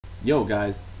Yo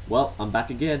guys, well I'm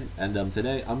back again, and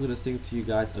today I'm gonna sing to you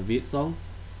guys a Viet song,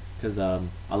 cause I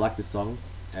like this song,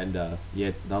 and yeah,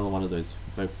 it's another one of those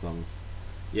folk songs.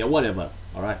 Yeah, whatever.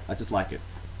 All right, I just like it.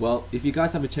 Well, if you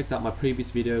guys haven't checked out my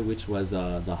previous video, which was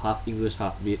the half English,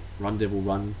 half Viet Run Devil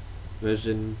Run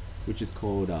version, which is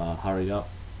called Hurry Up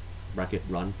bracket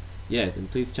Run. Yeah, then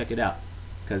please check it out,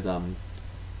 cause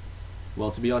well,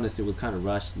 to be honest, it was kind of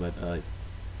rushed, but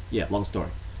yeah, long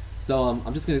story. So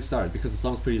I'm just gonna get started because the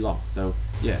song's pretty long. So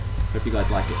yeah, hope you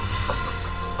guys like it.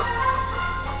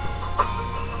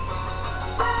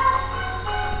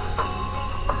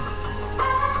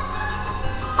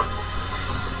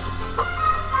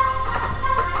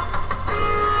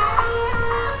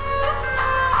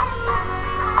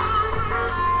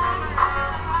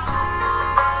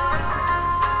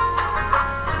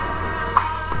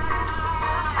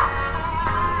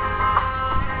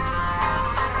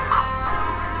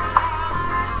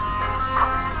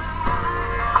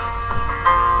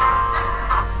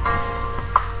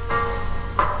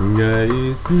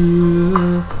 Ngày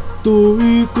xưa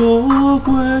tôi có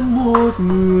quen một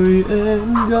người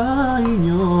em gái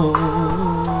nhỏ.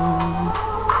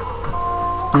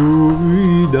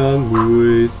 Tôi đang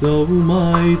 16,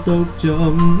 mái tóc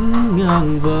trắng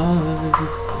ngang vai,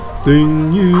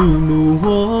 tình như nụ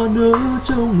hoa nở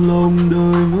trong lòng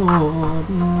đời ngọt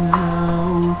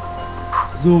ngào.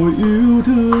 Rồi yêu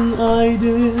thương ai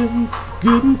đêm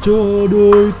khiến cho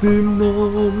đôi tim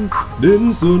non,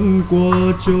 đến xuân qua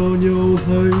cho nhau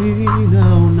thấy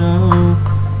nào nào.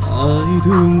 Ai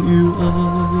thương yêu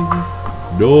ai,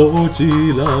 đó chỉ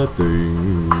là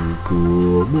tình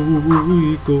của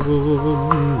mỗi con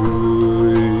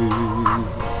người.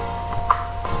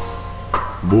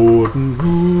 Một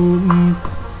hôm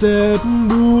xếp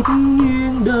bút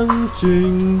nghiêng đăng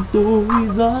trình tôi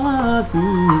giá từ,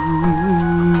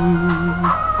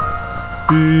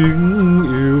 tiếng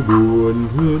yêu buồn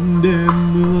hơn đêm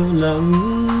mưa lắng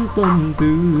tâm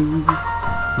tư.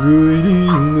 Người đi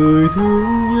người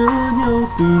thương nhớ nhau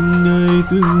từng ngày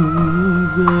từng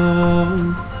giờ.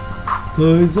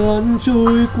 Thời gian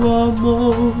trôi qua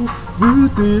mau, giữ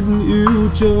tin yêu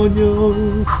cho nhau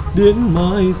đến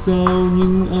mai sau,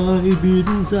 nhưng ai biết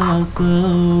ra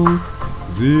sao.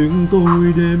 Riêng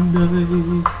tôi đêm nay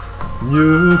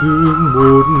nhớ thương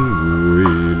một người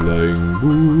lạnh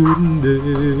buốt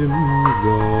đêm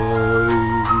dài.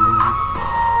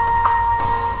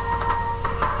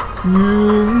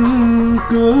 Nhưng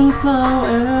cớ sao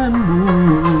em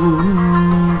buồn,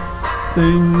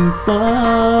 tình ta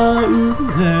ước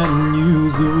hẹn nhiều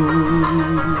rồi.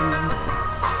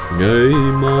 Ngày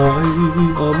mai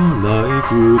ấm lại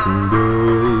cuộc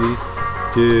đời,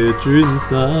 kể chuyện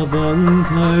xa vắng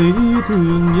thấy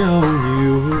thương nhau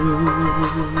nhiều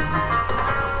hơn.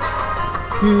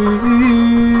 Khi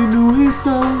núi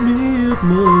sông biết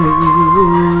mờ,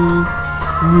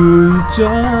 người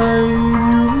trai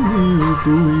nhún nhìu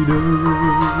tôi đâu.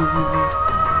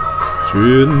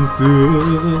 Chuyện xưa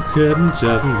khép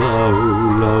chặt vào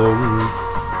lòng,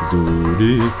 dù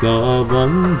đi xa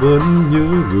vắng vẫn nhớ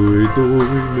người tôi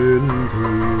mến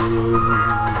thương.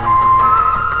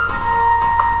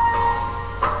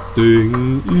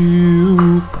 Tình yêu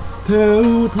theo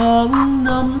tháng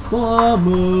năm xóa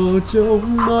mờ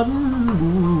trong mắt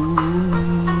buồn.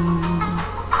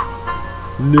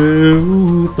 Nếu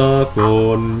ta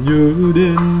còn nhớ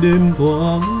đến đêm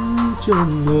thoáng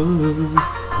trong mơ,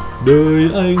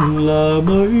 đời anh là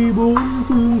mấy bốn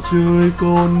phương trời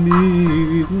còn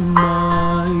mịt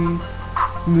mai.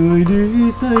 Người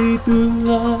đi xây tương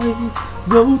lai,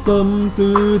 dấu tâm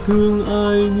tư thương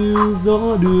ai như gió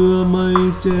đưa mây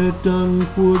che trăng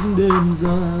cuốn đêm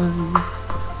dài.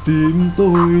 Tim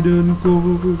tôi đơn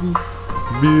côi,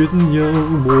 biết nhau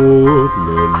một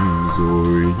lần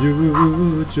rồi nhớ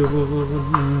trọn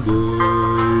đời.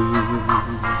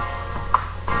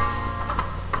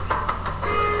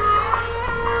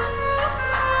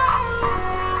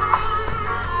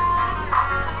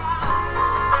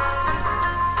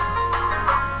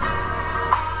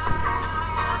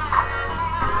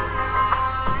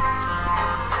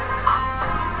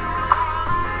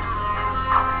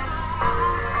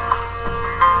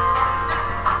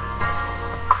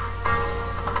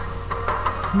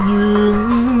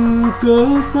 Nhưng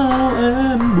cớ sao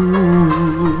em buồn,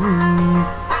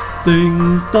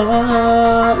 tình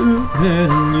ta ước hẹn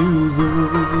nhiều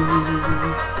rồi.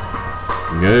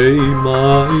 Ngày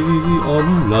mai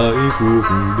ấm lại cuộc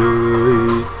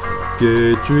đời,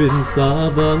 kể chuyện xa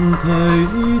vắng thấy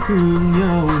thương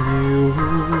nhau nhiều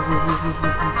hơn.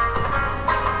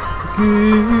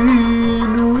 Khi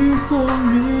núi sông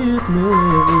biết mờ,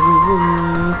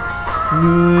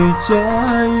 người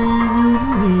trai nhún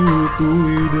nhìu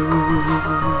tôi đâu.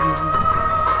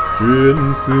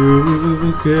 Chuyện xưa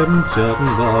khép chặt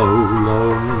vào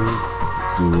lòng,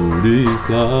 dù đi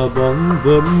xa vắng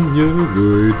vẫn nhớ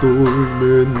người tôi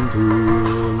mến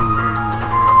thương.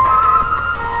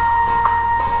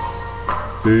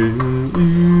 Tình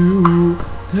yêu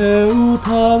theo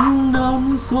tháng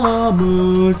năm xóa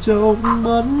mờ trong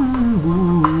mắt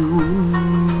buồn.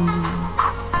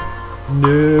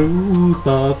 Nếu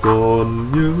ta còn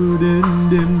nhớ đến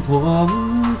đêm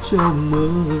thoáng trong mơ,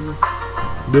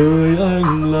 đời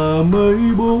anh là mấy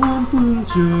bốn phương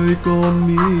trời còn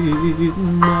mịt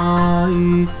mai.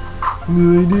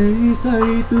 Người đi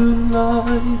say tương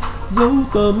lai, dấu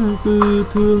tâm tư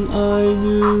thương ai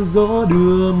như gió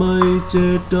đưa mây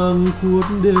che trăng khuất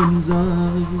đêm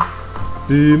dài.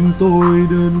 Tim tôi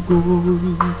đơn côi,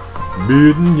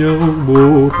 biết nhau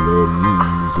một lần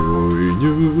rồi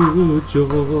nhớ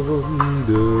trọn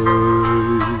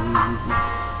đời.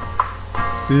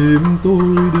 Tim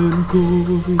tôi đơn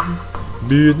côi,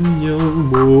 biết nhau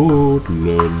một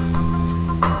lần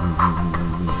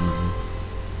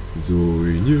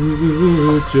rồi nhớ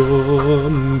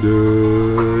trọn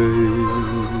đời.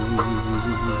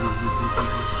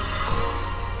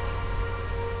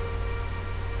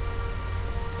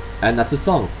 And that's the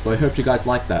song, so I hope you guys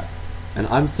like that. And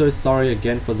I'm so sorry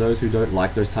again for those who don't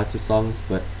like those types of songs,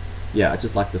 but yeah, I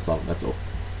just like the song, that's all.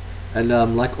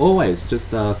 And like always,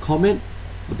 just comment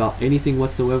about anything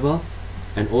whatsoever,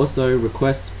 and also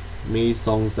request me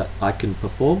songs that I can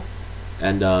perform,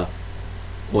 and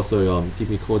also give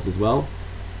me chords as well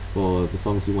for the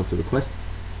songs you want to request.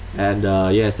 And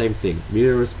yeah, same thing,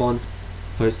 media response,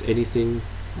 post anything,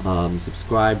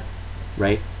 subscribe,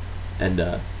 rate, and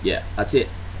yeah, that's it.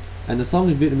 And the song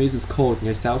in Vietnamese is called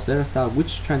Ngày,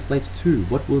 which translates to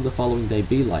What Will the Following Day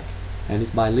Be Like, and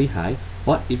it's by Ly Hải.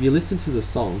 But if you listen to the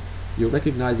song, you'll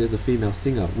recognize there's a female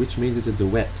singer, which means it's a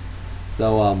duet.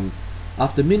 So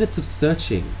after minutes of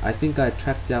searching, I think I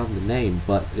tracked down the name,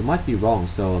 but it might be wrong.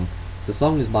 So the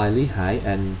song is by Ly Hải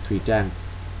and Thùy Trang,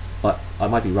 but I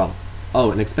might be wrong.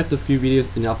 Oh, and expect a few videos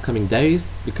in the upcoming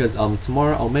days, because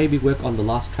tomorrow I'll maybe work on the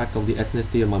last track of the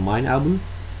SNSD on My Mind album,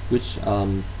 which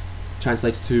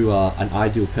translates to an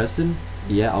ideal person.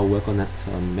 Yeah, I'll work on that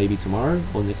maybe tomorrow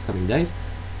or next coming days.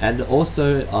 And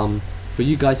also for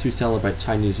you guys who celebrate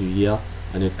Chinese New Year,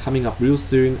 and it's coming up real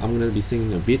soon, I'm going to be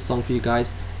singing a Viet song for you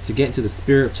guys to get into the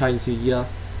spirit of Chinese New Year.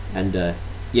 And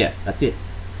yeah, that's it.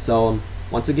 So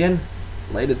once again,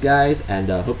 latest guys, and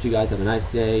hope you guys have a nice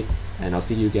day, and I'll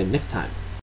see you again next time.